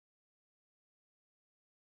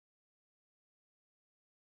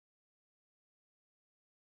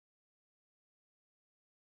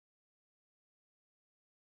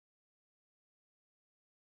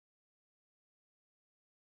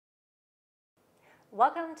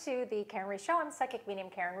Welcome to the Karyn Reece Show. I'm psychic medium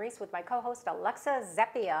Karyn Reece with my co-host Alexa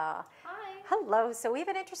Zappia. Hi. Hello. So we have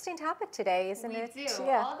an interesting topic today, isn't it? We do.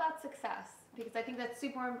 All about success, because I think that's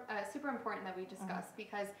super important that we discuss,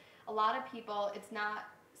 because a lot of people,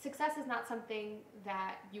 success is not something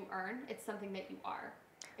that you earn, it's something that you are,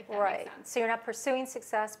 if that makes sense. So you're not pursuing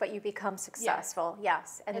success, but you become successful.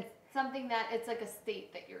 Yes. And it's something that, it's like a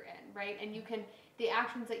state that you're in, right? And you can, the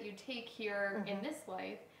actions that you take here in this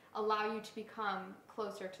life allow you to become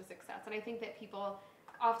closer to success. And I think that people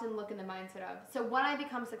often look in the mindset of, so when I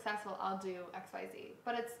become successful, I'll do X, Y, Z.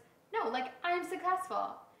 But it's, no, like, I'm successful.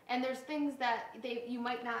 And there's things that you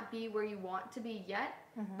might not be where you want to be yet,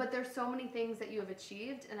 but there's so many things that you have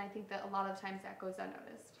achieved, and I think that a lot of times that goes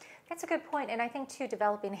unnoticed. That's a good point. And I think, too,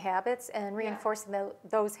 developing habits and reinforcing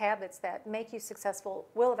those habits that make you successful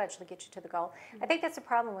will eventually get you to the goal. I think that's a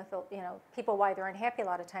problem with, people, why they're unhappy a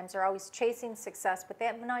lot of times. They're always chasing success, but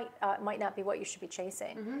that might not be what you should be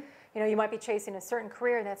chasing. You might be chasing a certain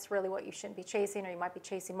career, and that's really what you shouldn't be chasing, or you might be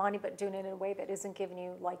chasing money, but doing it in a way that isn't giving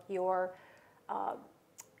you, like,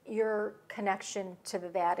 your connection to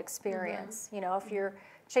that experience. If you're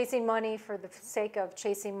chasing money for the sake of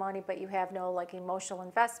chasing money, but you have no, like, emotional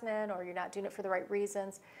investment, or you're not doing it for the right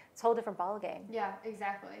reasons, it's a whole different ballgame. Yeah,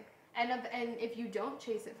 exactly. And if you don't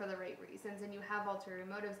chase it for the right reasons and you have ulterior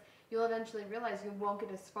motives, you'll eventually realize you won't get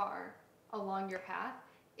as far along your path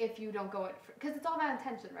if you don't go it, because it's all about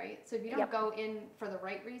intention, right? So if you don't go in for the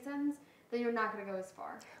right reasons, then you're not going to go as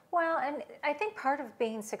far. Well, and I think part of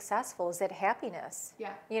being successful is that happiness.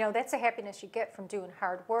 Yeah. That's the happiness you get from doing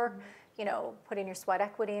hard work, putting your sweat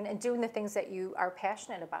equity in and doing the things that you are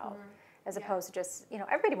passionate about, as opposed to just,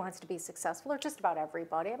 everybody wants to be successful, or just about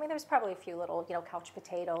everybody. I mean, there's probably a few little, couch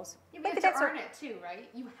potatoes. Yeah, but you have to earn it too, right?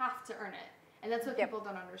 You have to earn it. And that's what people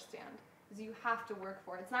don't understand, is you have to work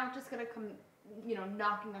for it. It's not just going to come,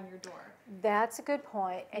 knocking on your door. That's a good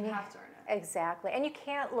point. And you have to earn it. Exactly. And you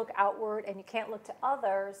can't look outward, and you can't look to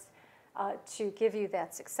others to give you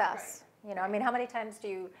that success. Right. I mean, how many times do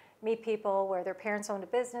you meet people where their parents owned a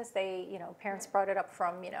business, they, parents brought it up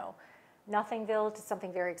from, nothingville to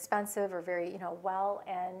something very expensive or very, and,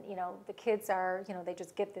 the kids are, they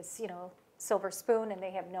just get this, silver spoon, and they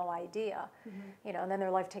have no idea, and then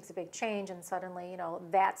their life takes a big change, and suddenly,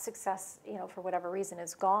 that success, for whatever reason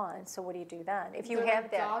is gone. So what do you do then? If you have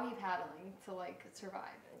that doggy paddling to, like, survive.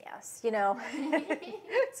 Yes,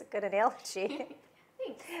 it's a good analogy.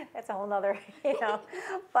 That's a whole nother,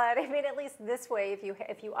 But I mean, at least this way,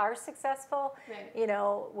 if you are successful,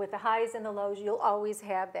 with the highs and the lows, you'll always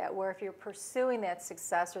have that. Where if you're pursuing that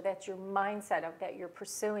success, or that's your mindset of that you're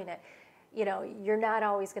pursuing it, you're not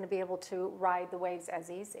always going to be able to ride the waves as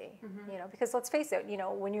easy. Because let's face it,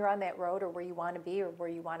 when you're on that road, or where you want to be, or where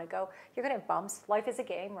you want to go, you're going to have bumps. Life is a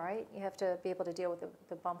game, right? You have to be able to deal with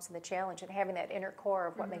the bumps and the challenge, and having that inner core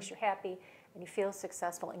of what makes you happy, and you feel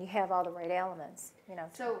successful, and you have all the right elements,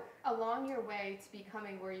 So along your way to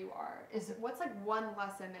becoming where you are, what's like one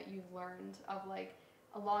lesson that you've learned of, like,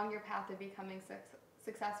 along your path of becoming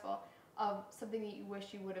successful, of something that you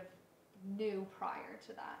wish you would have knew prior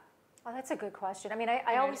to that? Oh, that's a good question. I mean,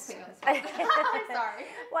 I always... I'm sorry.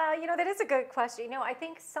 Well, that is a good question. I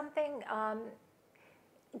think something,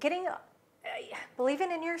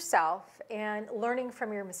 believing in yourself and learning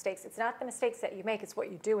from your mistakes. It's not the mistakes that you make, it's what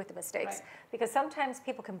you do with the mistakes. Right. Because sometimes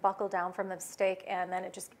people can buckle down from the mistake, and then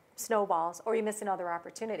it just snowballs, or you miss another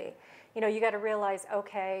opportunity. You got to realize,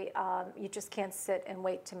 okay, you just can't sit and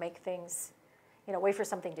wait to make things, wait for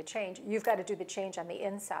something to change. You've got to do the change on the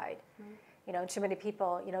inside. Too many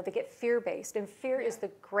people, they get fear-based, and fear is the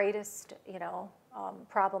greatest,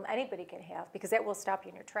 problem anybody can have, because that will stop you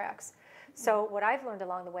in your tracks. So what I've learned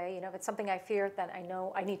along the way, if it's something I fear, then I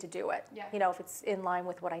know I need to do it. If it's in line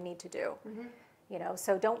with what I need to do.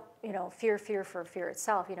 So don't, fear for fear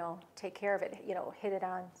itself. Take care of it. Hit it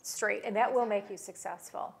on straight, and that will make you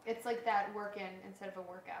successful. It's like that work in instead of a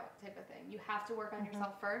workout type of thing. You have to work on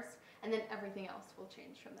yourself first, and then everything else will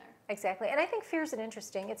change from there. Exactly. And I think fear is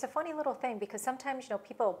it's a funny little thing, because sometimes,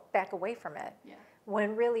 people back away from it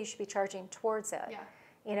when really you should be charging towards it.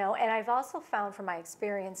 And I've also found from my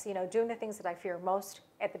experience, doing the things that I fear most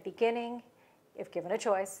at the beginning, if given a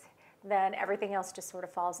choice, then everything else just sort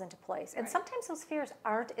of falls into place. And sometimes those fears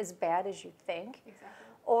aren't as bad as you think. Exactly.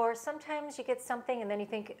 Or sometimes you get something and then you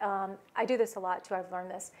think, I do this a lot too, I've learned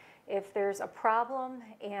this. If there's a problem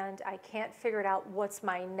and I can't figure it out, what's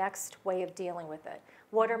my next way of dealing with it?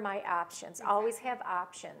 What are my options? Always have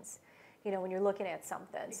options, when you're looking at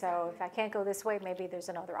something. So if I can't go this way, maybe there's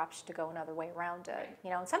another option to go another way around it.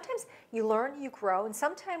 And sometimes you learn, you grow, and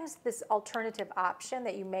sometimes this alternative option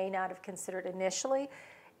that you may not have considered initially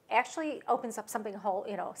actually opens up something whole,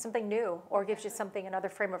 something new, or gives you something, another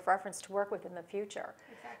frame of reference to work with in the future.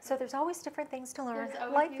 Exactly. So there's always different things to learn.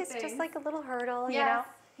 Life is just like a little hurdle,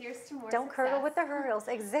 Here's to more Don't success. hurdle with the hurdles.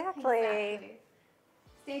 Exactly.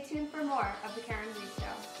 Stay tuned for more of the Karyn Reece Show.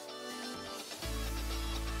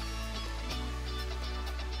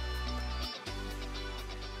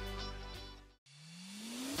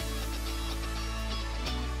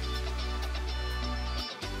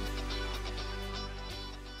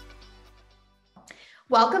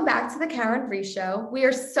 Welcome back to the Karyn Reece Show. We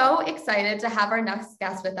are so excited to have our next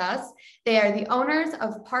guest with us. They are the owners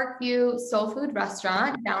of Parkview Soul Food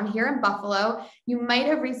Restaurant down here in Buffalo. You might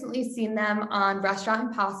have recently seen them on Restaurant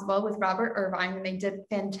Impossible with Robert Irvine, and they did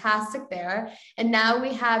fantastic there. And now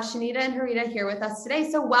we have Schenita and Harrita here with us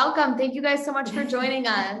today. So welcome. Thank you guys so much for joining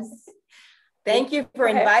us. Thank you for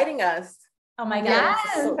inviting us. Oh my God. Yes.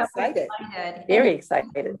 I'm so excited. Very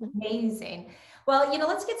excited. Amazing. Well,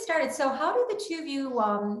 let's get started. So how did the two of you,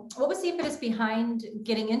 what was the impetus behind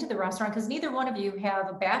getting into the restaurant? Because neither one of you have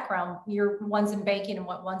a background. One's in banking and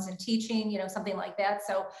one's in teaching, something like that.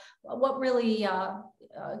 So what really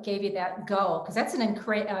gave you that go? Because that's an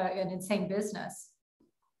insane business.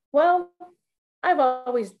 Well, I've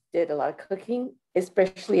always did a lot of cooking,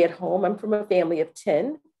 especially at home. I'm from a family of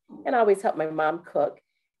 10, and I always helped my mom cook.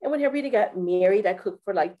 And when Harrita got married, I cooked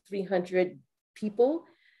for like 300 people.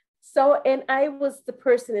 So, and I was the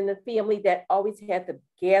person in the family that always had the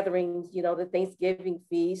gatherings, the Thanksgiving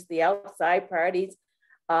feast, the outside parties,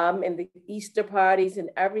 and the Easter parties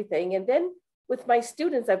and everything. And then with my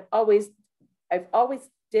students, I've always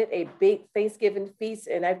did a big Thanksgiving feast,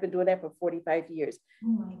 and I've been doing that for 45 years. Oh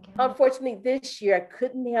my God. Unfortunately, this year I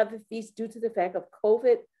couldn't have the feast due to the fact of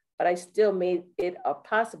COVID, but I still made it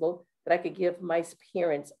possible that I could give my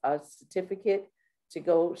parents a certificate to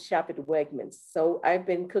go shop at Wegmans. So I've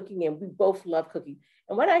been cooking, and we both love cooking.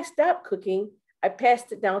 And when I stopped cooking, I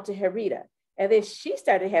passed it down to Harrita. And then she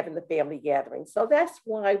started having the family gathering. So that's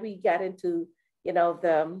why we got into,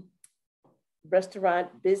 the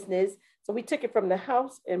restaurant business. So we took it from the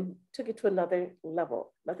house and took it to another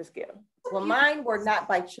level, another scale. Well, mine were not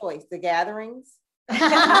by choice, the gatherings.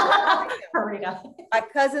 Harrita. My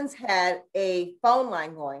cousins had a phone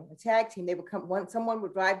line going, a tag team. They would come, someone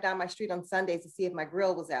would drive down my street on Sundays to see if my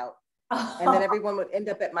grill was out. And then everyone would end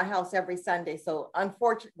up at my house every Sunday. So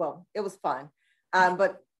it was fun.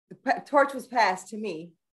 But the torch was passed to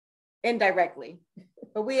me indirectly.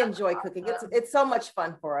 But we enjoy cooking. It's so much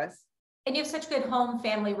fun for us. And you have such good home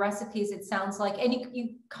family recipes, it sounds like, and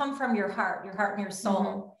you come from your heart and your soul.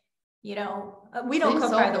 Mm-hmm. We don't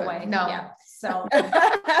cook, by the way. No. Yeah. So actually,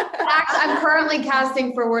 I'm currently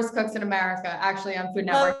casting for Worst Cooks in America, actually on Food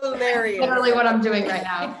Network. Hilarious. Literally what I'm doing right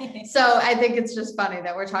now. So I think it's just funny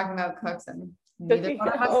that we're talking about cooks and neither one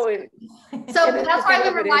of us. So that's why we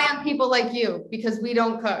rely on people like you, because we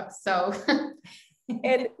don't cook. So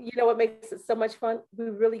and what makes it so much fun? We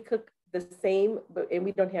really cook the same, and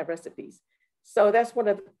we don't have recipes. So that's one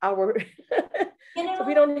of our so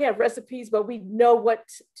we don't have recipes, but we know what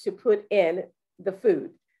to put in the food.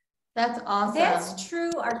 That's awesome. That's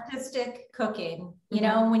true artistic cooking.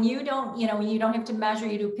 When you don't have to measure,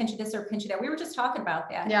 you do a pinch of this or a pinch of that. We were just talking about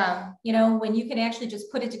that. Yeah. When you can actually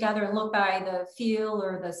just put it together and look by the feel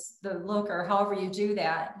or the look or however you do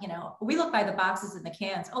that, we look by the boxes and the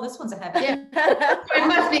cans. Oh, this one's a heavy. Yeah. It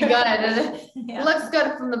must be good. Yeah. It looks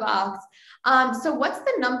good from the box. So what's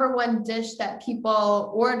the number one dish that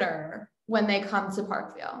people order when they come to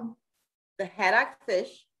Parkview? The haddock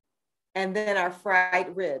fish, and then our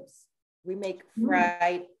fried ribs. We make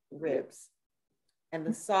fried ribs, and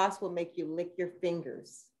the sauce will make you lick your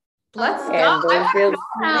fingers. Let's go.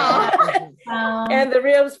 And the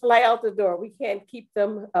ribs fly out the door. We can't keep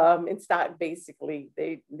them in stock, basically.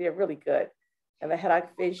 They're really good. And the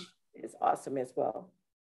haddock fish is awesome as well.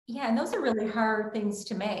 Yeah, and those are really hard things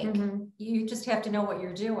to make. Mm-hmm. You just have to know what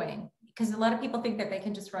you're doing, because a lot of people think that they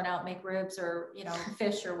can just run out and make ribs or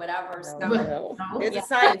fish or whatever. No. There's a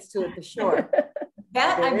science to it for sure.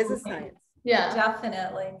 There is a science. Yeah,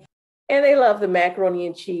 definitely. And they love the macaroni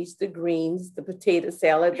and cheese, the greens, the potato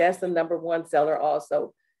salad. That's the number one seller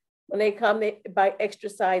also. When they come, they buy extra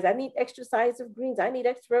size. I need extra size of greens. I need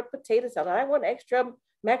extra potato salad. I want extra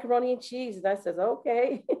macaroni and cheese. And I says,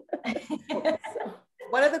 okay.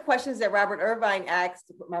 One of the questions that Robert Irvine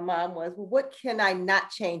asked my mom was, well, what can I not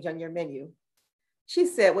change on your menu? She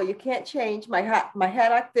said, well, you can't change my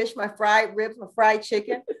haddock fish, my fried ribs, my fried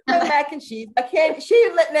chicken, my mac and cheese. She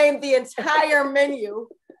named the entire menu.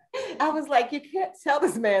 I was like, you can't tell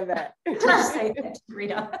this man that. Just say that to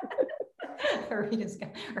Rita.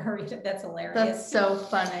 Harrita, that's hilarious. That's so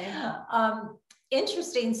funny.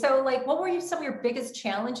 Interesting. So like, what were some of your biggest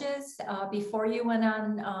challenges before you went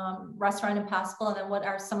on Restaurant Impossible? And then what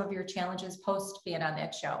are some of your challenges post being on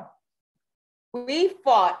that show? We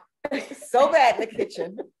fought so bad in the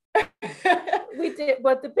kitchen. We did,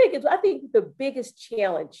 but I think the biggest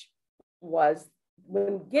challenge was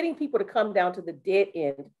when getting people to come down to the dead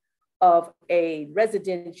end of a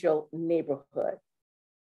residential neighborhood.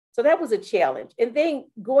 So that was a challenge. And then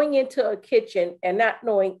going into a kitchen and not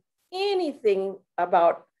knowing anything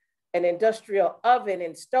about an industrial oven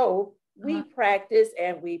and stove, we practiced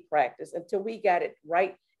until we got it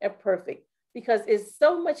right and perfect, because it's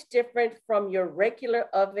so much different from your regular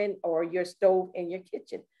oven or your stove in your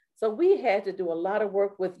kitchen. So we had to do a lot of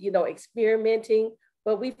work with, experimenting,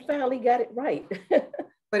 but we finally got it right.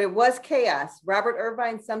 But it was chaos. Robert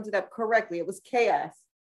Irvine summed it up correctly. It was chaos,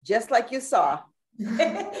 just like you saw.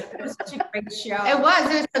 It was such a great show. It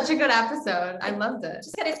was such a good episode. I loved it.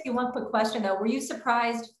 Just gotta ask you one quick question though. Were you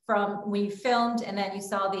surprised from when you filmed and then you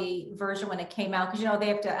saw the version when it came out? Because they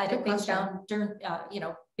have to edit things down during,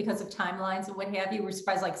 because of timelines and what have you. Were you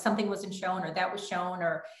surprised like something wasn't shown or that was shown,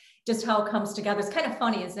 or just how it comes together? It's kind of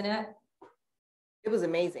funny, isn't it? It was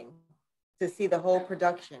amazing to see the whole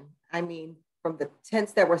production. I mean, from the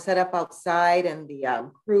tents that were set up outside and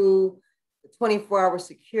the crew, the 24-hour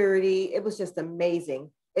security, it was just amazing.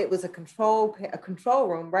 It was a control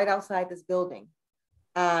room right outside this building.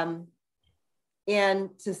 And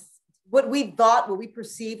what we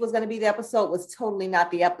perceived was going to be the episode was totally not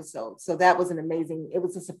the episode. So that was it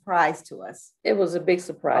was a surprise to us. It was a big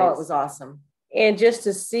surprise. Oh, it was awesome. And just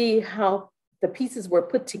to see how the pieces were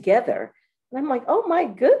put together. And I'm like, oh my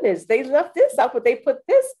goodness, they left this out, but they put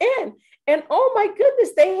this in. And oh my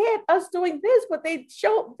goodness, they had us doing this, but they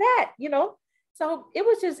showed that, So it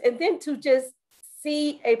was just, and then to just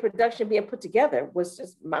see a production being put together was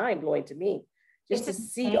just mind blowing to me. Just to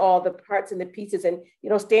see all the parts and the pieces and,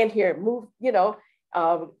 stand here and move,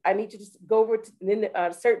 I need to just go over to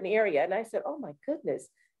a certain area. And I said, oh my goodness.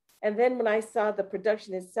 And then when I saw the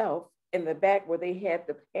production itself in the back where they had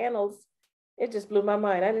the panels, it just blew my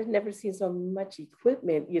mind. I had never seen so much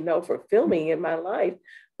equipment, for filming in my life,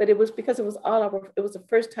 but it was because it was a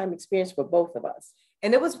first time experience for both of us.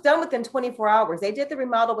 And it was done within 24 hours. They did the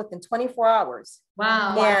remodel within 24 hours.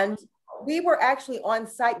 Wow. And we were actually on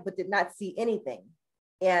site, but did not see anything.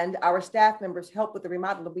 And our staff members helped with the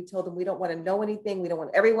remodel. And we told them, we don't want to know anything.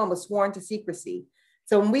 Everyone was sworn to secrecy.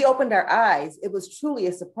 So when we opened our eyes, it was truly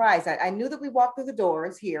a surprise. I knew that we walked through the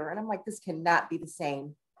doors here and I'm like, this cannot be the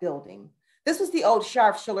same building. This was the old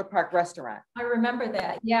Scharf Schiller Park restaurant. I remember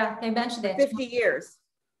that. Yeah, they mentioned that. 50 years.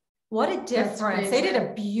 What a difference. They did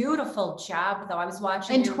a beautiful job though. I was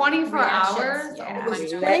watching. In 24 hours? Yeah. It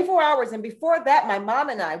was 24 hours. And before that, my mom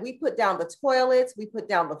and I, we put down the toilets, we put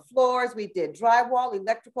down the floors, we did drywall,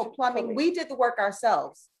 electrical, plumbing. We did the work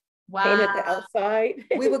ourselves. Wow. Painted the outside.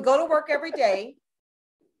 We would go to work every day.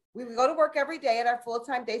 We would go to work every day at our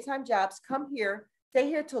full-time, daytime jobs, come here, stay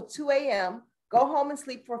here till 2 a.m., go home and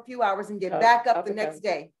sleep for a few hours and get back up the next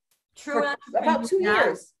day. True. About 2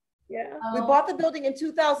 years. Yeah. We bought the building in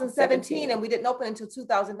 2017 and we didn't open until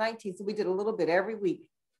 2019. So we did a little bit every week.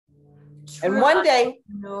 True. And one day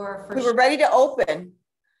we were ready to open.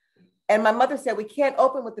 And my mother said, we can't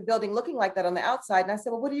open with the building looking like that on the outside. And I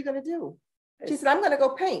said, well, what are you going to do? She said, I'm going to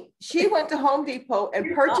go paint. She went to Home Depot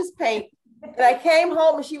and purchased paint. And I came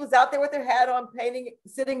home and she was out there with her hat on, painting,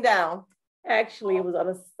 sitting down. Actually, it was on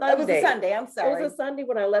a Sunday. It was a Sunday, I'm sorry. It was a Sunday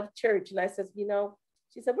when I left church and I said,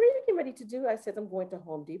 she said, what are you getting ready to do? I said, I'm going to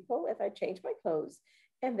Home Depot as I change my clothes.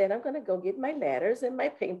 And then I'm going to go get my ladders and my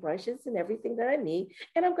paintbrushes and everything that I need.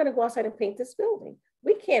 And I'm going to go outside and paint this building.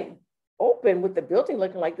 We can't open with the building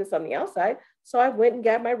looking like this on the outside. So I went and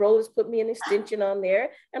got my rollers, put me an extension on there,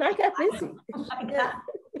 and I got busy. Oh my God.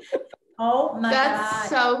 Oh my God. That's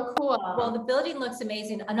so cool. Well, the building looks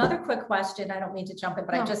amazing. Another quick question. I don't mean to jump in,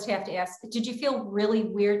 but I just have to ask, did you feel really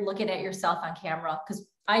weird looking at yourself on camera? Because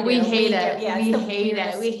we hate it. Yeah, we hate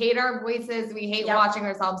it. We hate our voices. We hate watching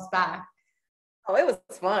ourselves back. Oh, it was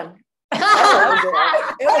fun.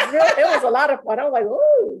 I loved it. It was a lot of fun. I was like,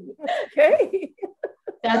 oh, okay.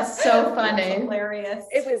 That's so funny. That's hilarious.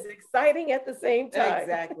 It was exciting at the same time.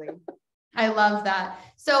 Exactly. I love that.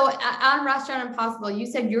 So on Restaurant Impossible, you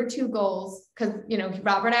said your two goals, because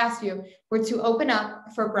Robert asked you, were to open up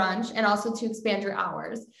for brunch and also to expand your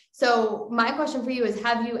hours. So my question for you is,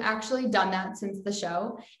 have you actually done that since the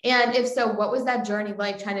show? And if so, what was that journey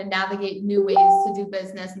like, trying to navigate new ways to do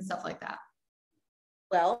business and stuff like that?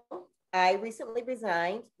 Well, I recently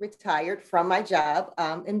retired from my job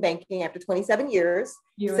in banking after 27 years.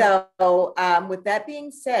 So with that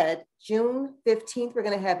being said, June 15th, we're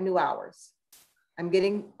going to have new hours. I'm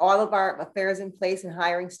getting all of our affairs in place and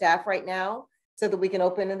hiring staff right now so that we can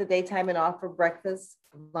open in the daytime and offer breakfast,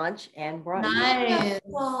 lunch, and brunch. Nice.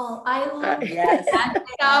 Well, I love Yes. that.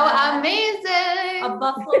 So amazing. A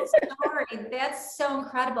Buffalo story. That's so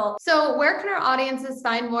incredible. So where can our audiences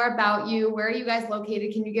find more about you? Where are you guys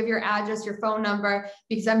located? Can you give your address, your phone number?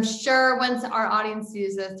 Because I'm sure once our audience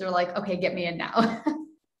sees this, they're like, okay, get me in now.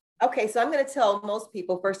 Okay, so I'm going to tell most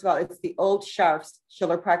people, first of all, it's the Old Sharf's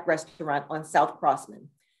Schiller Park Restaurant on South Crossman.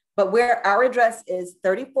 But where our address is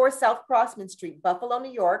 34 South Crossman Street, Buffalo,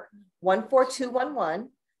 New York,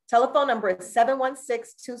 14211. Telephone number is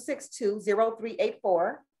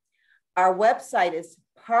 716-262-0384. Our website is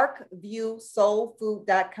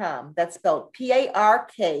parkviewsoulfood.com. That's spelled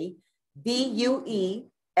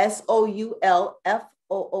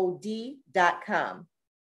PARKVUESOULFOOD.com.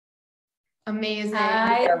 Amazing.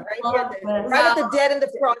 Right at the dead end of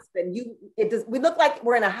Crossman. We look like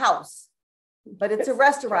we're in a house, but it's a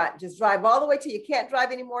restaurant. Just drive all the way till you can't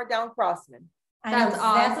drive anymore down Crossman. That's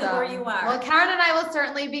exactly awesome. where you are. Well, Karyn and I will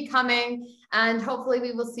certainly be coming, and hopefully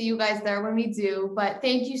we will see you guys there when we do. But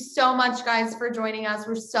thank you so much, guys, for joining us.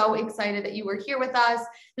 We're so excited that you were here with us.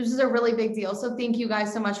 This is a really big deal. So thank you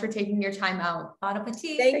guys so much for taking your time out. Bon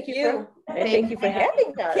appetit. Thank you. Thank you for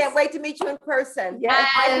having us. Can't wait to meet you in person.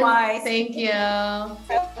 Yes. Likewise. Thank you. Have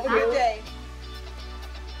a good day.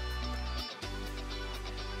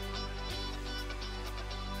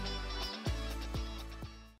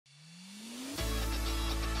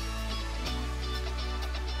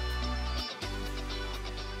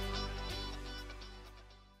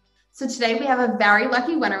 So today we have a very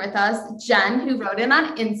lucky winner with us, Jen, who wrote in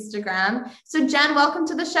on Instagram. So Jen, welcome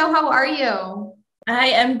to the show. How are you? I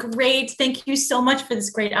am great. Thank you so much for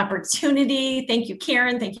this great opportunity. Thank you,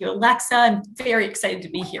 Karyn. Thank you, Alexa. I'm very excited to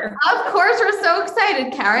be here. Of course, we're so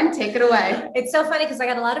excited. Karyn, take it away. It's so funny because I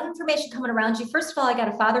got a lot of information coming around you. First of all, I got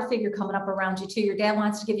a father figure coming up around you too. Your dad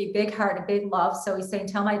wants to give you a big heart, a big love. So he's saying,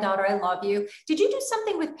 tell my daughter I love you. Did you do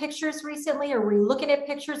something with pictures recently, or were you looking at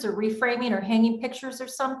pictures or reframing or hanging pictures or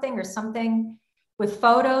something with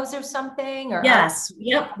photos or something? Or Yes.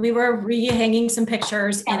 Yep. We were rehanging some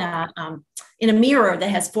pictures in a mirror that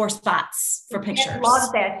has 4 spots for pictures. I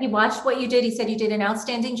love that. He watched what you did. He said you did an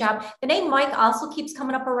outstanding job. The name Mike also keeps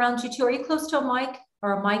coming up around you too. Are you close to a Mike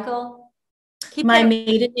or a Michael? My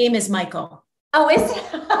maiden name is Michael. Oh, is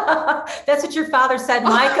it? That's what your father said,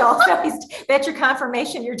 Michael. So that's your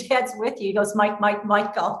confirmation. Your dad's with you. He goes, Mike,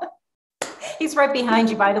 Michael. He's right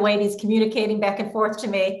behind you, by the way, and he's communicating back and forth to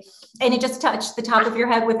me. And he just touched the top of your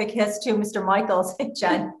head with a kiss too, Mr. Michaels.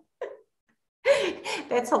 Jen.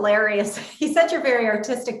 That's hilarious. He said you're very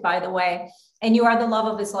artistic, by the way, and you are the love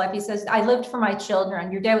of his life. He says, I lived for my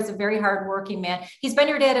children. Your dad was a very hardworking man. He's been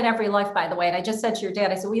your dad in every life, by the way. And I just said to your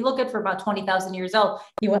dad, I said, we look good for about 20,000 years old.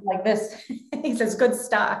 He went like this. He says, good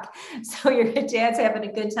stock. So your dad's having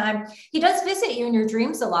a good time. He does visit you in your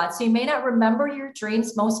dreams a lot. So you may not remember your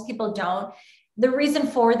dreams. Most people don't. The reason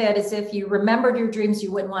for that is if you remembered your dreams, you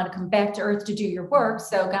wouldn't want to come back to earth to do your work.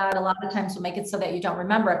 So God, a lot of times will make it so that you don't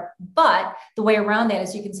remember it. But the way around that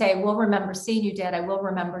is you can say, I will remember seeing you, Dad. I will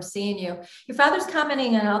remember seeing you. Your father's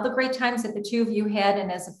commenting on all the great times that the two of you had and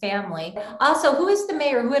as a family. Also, who is the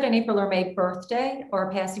mayor? Who had an April or May birthday or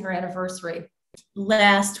a passing or anniversary?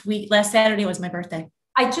 Last Saturday was my birthday.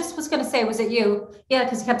 I just was going to say, was it you? Yeah,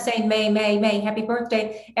 because he kept saying May, happy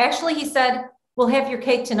birthday. Actually, he said, we'll have your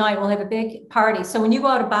cake tonight. We'll have a big party. So when you go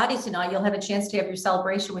out of body tonight, you'll have a chance to have your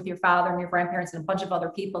celebration with your father and your grandparents and a bunch of other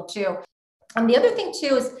people too. And the other thing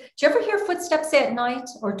too is, do you ever hear footsteps at night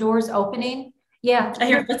or doors opening? Yeah. I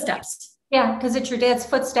hear footsteps. Yeah, because it's your dad's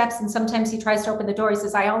footsteps. And sometimes he tries to open the door. He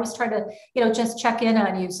says, I always try to, just check in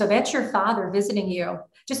on you. So that's your father visiting you.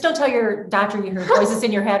 Just don't tell your doctor you heard voices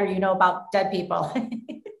in your head or about dead people.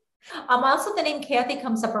 Also, the name Kathy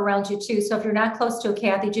comes up around you too. So if you're not close to a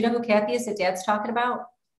Kathy, do you know who Kathy is that Dad's talking about?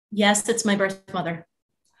 Yes, it's my birth mother.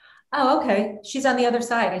 Oh, okay. She's on the other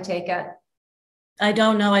side, I take it. I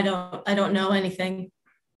don't know. I don't know anything.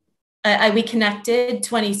 We connected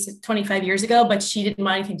 25 years ago, but she didn't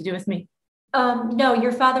want anything to do with me. No,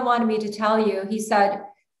 your father wanted me to tell you. He said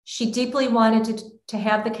she deeply wanted to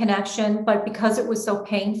have the connection, but because it was so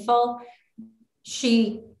painful,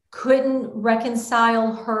 she couldn't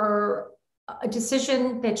reconcile her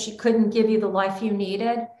decision that she couldn't give you the life you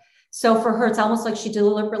needed. So for her, it's almost like she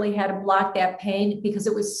deliberately had to block that pain because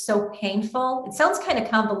it was so painful. It sounds kind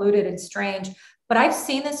of convoluted and strange, but I've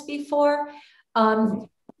seen this before.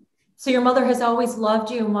 So your mother has always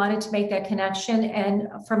loved you and wanted to make that connection. And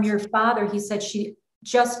from your father, he said she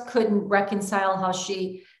just couldn't reconcile how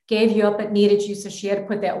she gave you up, but needed you. So she had to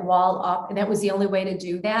put that wall up, and that was the only way to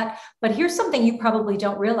do that. But here's something you probably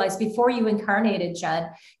don't realize. Before you incarnated, Jen,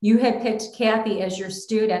 you had picked Kathy as your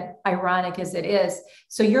student, ironic as it is.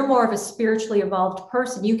 So you're more of a spiritually evolved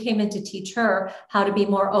person. You came in to teach her how to be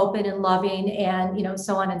more open and loving and, you know,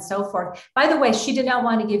 so on and so forth. By the way, she did not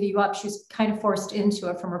want to give you up. She was kind of forced into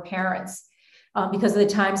it from her parents because of the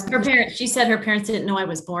times. She said her parents didn't know I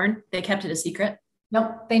was born. They kept it a secret.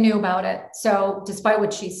 Nope, they knew about it. So despite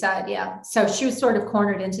what she said, yeah. So she was sort of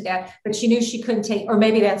cornered into that, but she knew she couldn't take, or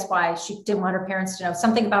maybe that's why she didn't want her parents to know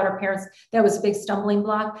something about her parents. That was a big stumbling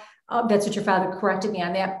block. That's what your father corrected me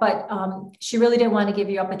on that. But she really didn't want to give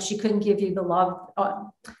you up, but she couldn't give you the love,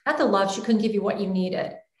 not the love, she couldn't give you what you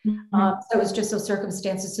needed. So it was just those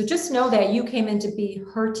circumstances. So just know that you came in to be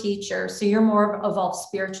her teacher. So you're more evolved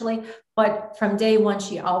spiritually, but from day one,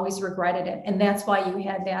 she always regretted it. And that's why you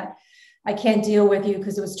had that, I can't deal with you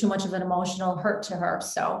because it was too much of an emotional hurt to her.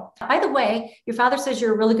 So by the way, your father says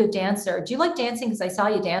you're a really good dancer. Do you like dancing? Because I saw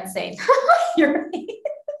you dancing. you're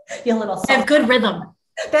a little I have good rhythm.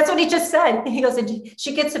 That's what he just said. He goes, and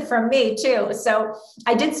she gets it from me too. So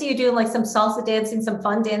I did see you doing like some salsa dancing, some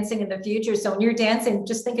fun dancing in the future. So when you're dancing,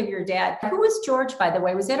 just think of your dad. Who was George, by the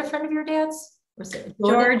way? Was that a friend of your dad's?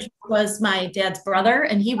 George was my dad's brother,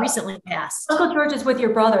 and he recently passed. Uncle George is with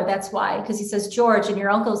your brother. That's why, because he says George, and your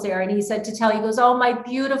uncle's there. And he said to tell you, he goes, "Oh, my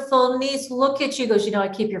beautiful niece, look at you." He goes, "You know, I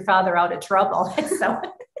keep your father out of trouble." So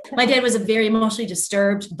my dad was a very emotionally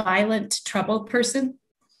disturbed, violent, troubled person.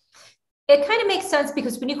 It kind of makes sense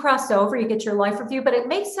because when you cross over, you get your life review, but it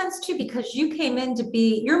makes sense too, because you came in to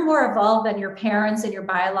be, you're more evolved than your parents and your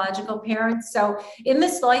biological parents. So in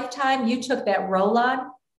this lifetime, you took that role on.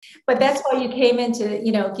 But that's why you came in to,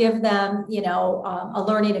 you know, give them, you know, a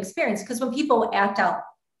learning experience. Because when people act out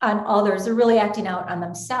on others, they're really acting out on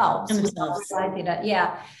themselves.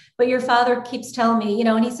 Yeah. But your father keeps telling me, you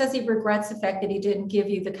know, and he says he regrets the fact that he didn't give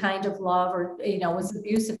you the kind of love or, you know, was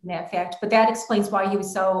abusive in that fact. But that explains why he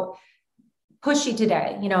was so pushy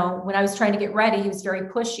today. You know, when I was trying to get ready, he was very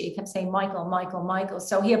pushy. He kept saying, Michael, Michael, Michael.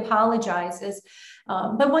 So he apologizes.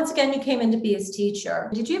 But once again, you came in to be his teacher.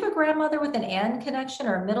 Did you have a grandmother with an Ann connection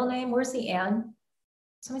or a middle name? Where's the Ann?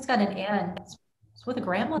 Somebody's got an Ann. It's with a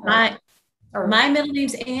grandmother. My middle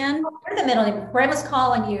name's Ann. Where's the middle name? Grandma's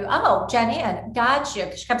calling you. Oh, Jen Ann.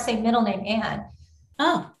 Gotcha. She kept saying middle name Ann.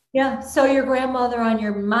 Oh. Yeah. So your grandmother on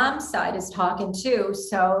your mom's side is talking too.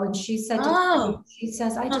 So, and she said, she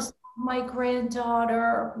says, I just, my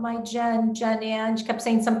granddaughter, my Jen Ann. She kept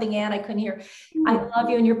saying something, Ann, I couldn't hear. I love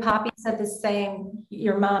you. And your poppy said the same,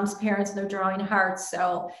 your mom's parents, and they're drawing hearts.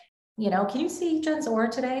 So, you know, can you see Jen's aura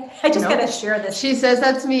today? I just got to share this. She says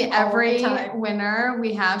that to me every winter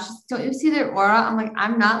we have. She's, don't you see their aura? I'm like,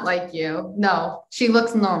 I'm not like you. No, she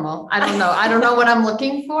looks normal. I don't know. I don't know what I'm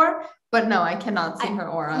looking for, but no, I cannot see her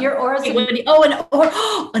aura. Your aura's an aura.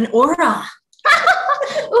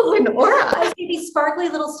 Oh, an aura. I see these sparkly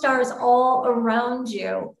little stars all around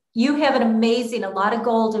you. You have an amazing, a lot of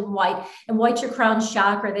gold and white. And white's your crown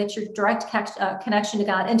chakra. That's your direct connection to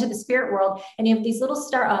God and to the spirit world. And you have these little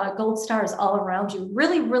gold stars all around you.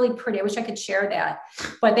 Really, really pretty. I wish I could share that.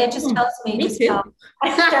 But that just tells me. Me too.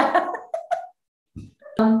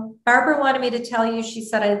 Barbara wanted me to tell you, she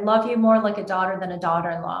said, I love you more like a daughter than a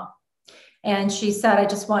daughter-in-law. And she said, I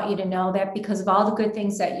just want you to know that because of all the good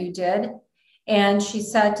things that you did. And she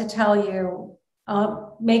said to tell you,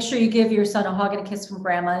 make sure you give your son a hug and a kiss from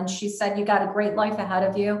grandma. And she said, you got a great life ahead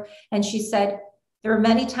of you. And she said, there were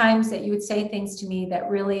many times that you would say things to me that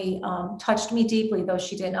really touched me deeply, though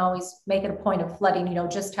she didn't always make it a point of letting you know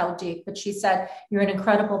just how deep. But she said, you're an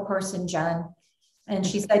incredible person, Jen. And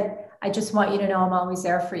she said, I just want you to know I'm always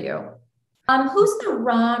there for you. Who's the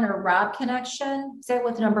Ron or Rob connection? Is that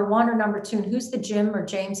with number 1 or number 2? And who's the Jim or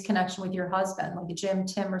James connection with your husband? Like a Jim,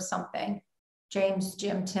 Tim or something? James,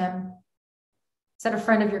 Jim, Tim. Is that a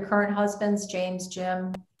friend of your current husband's? James,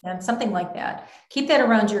 Jim, and something like that. Keep that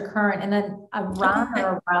around your current. And then a Ron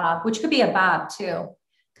or a Rob, which could be a Bob too,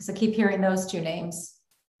 because I keep hearing those 2 names.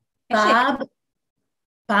 Bob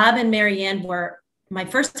and Marianne were my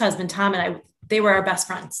first husband, Tom, and I. They were our best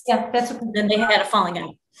friends. Yeah, that's what. Then they had a falling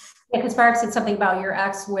out. Yeah, because Barb said something about your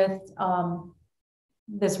ex with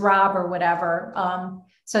this Rob or whatever.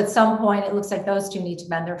 So at some point, it looks like those 2 need to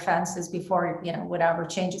mend their fences before, you know, whatever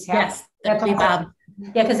changes happen. Yes, that'd be Bob.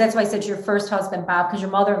 Yeah, because that's why I said your first husband, Bob, because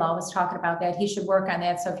your mother-in-law was talking about that. He should work on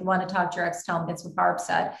that. So if you want to talk to your ex, tell him that's what Barb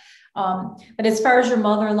said. But as far as your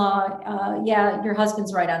mother-in-law, yeah, your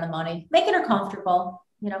husband's right on the money. Making her comfortable,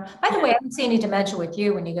 you know. By the way, I don't see any dementia with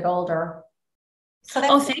you when you get older. So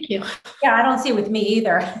thank you. Yeah, I don't see it with me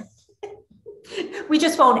either. We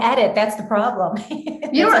just won't edit. That's the problem.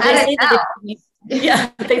 You don't edit now. Yeah,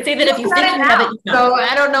 they say that if you You've think done you it have now, it, you know. so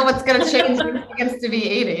I don't know what's going to change when it gets to be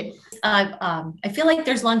 80. I feel like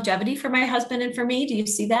there's longevity for my husband and for me. Do you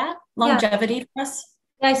see that? Longevity for us?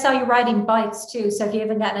 Yeah, I saw you riding bikes too. So if you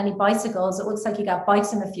haven't gotten any bicycles, it looks like you got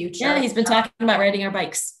bikes in the future. Yeah, he's been talking about riding our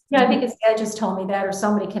bikes. Yeah, I think his dad just told me that, or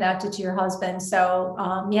somebody connected to your husband. So,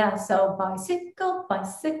 yeah, so bicycle,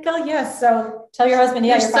 bicycle, yes. So tell your husband,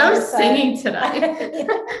 yeah, You're so singing tonight.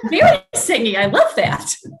 Very singing. I love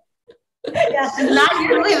that. Yeah. Not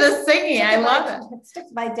usually the singing. I love it. It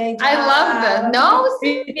sticks my day job. I love this. No,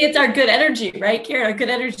 Maybe it's our good energy, right, Karyn? Our good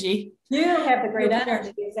energy. You have the great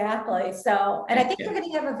energy, exactly. So, and I think you're going to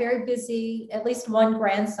have a very busy, at least one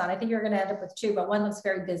grandson. I think you're going to end up with two, but one looks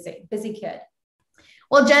very busy kid.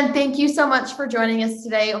 well, Jen, thank you so much for joining us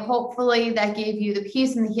today. Hopefully that gave you the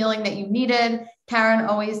peace and the healing that you needed. Karyn,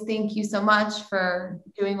 always thank you so much for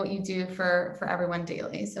doing what you do for everyone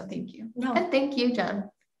daily. So thank you. No. And thank you, Jen.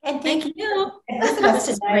 And Thank you. This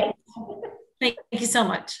is great. Thank you so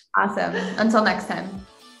much. Awesome. Until next time.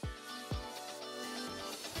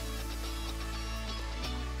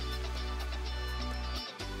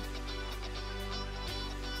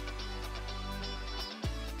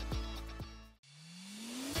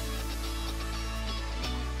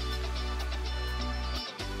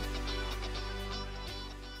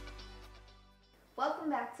 Welcome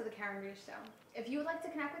back to the Karyn Reece Show. If you would like to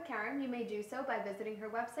connect with Karyn, you may do so by visiting her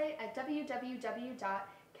website at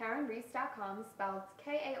www.karynreece.com, spelled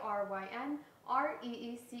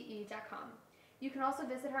KarynReece.com. You can also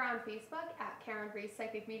visit her on Facebook at Karyn Reece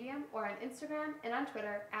Psychic Medium, or on Instagram and on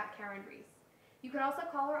Twitter at Karyn Reece. You can also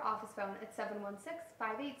call her office phone at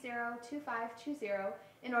 716-580-2520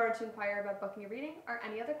 in order to inquire about booking a reading or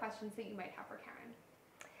any other questions that you might have for Karyn.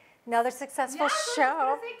 Another successful show.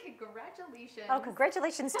 I was gonna say congratulations. Oh,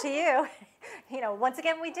 congratulations to you. Once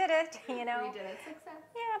again, we did it, We did it. Success.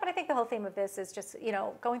 Yeah, but I think the whole theme of this is just,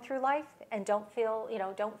 going through life and don't fear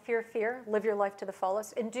fear, live your life to the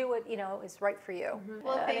fullest and do what, is right for you.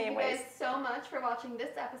 Well, thank you guys so much for watching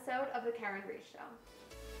this episode of the Karyn Reece Show.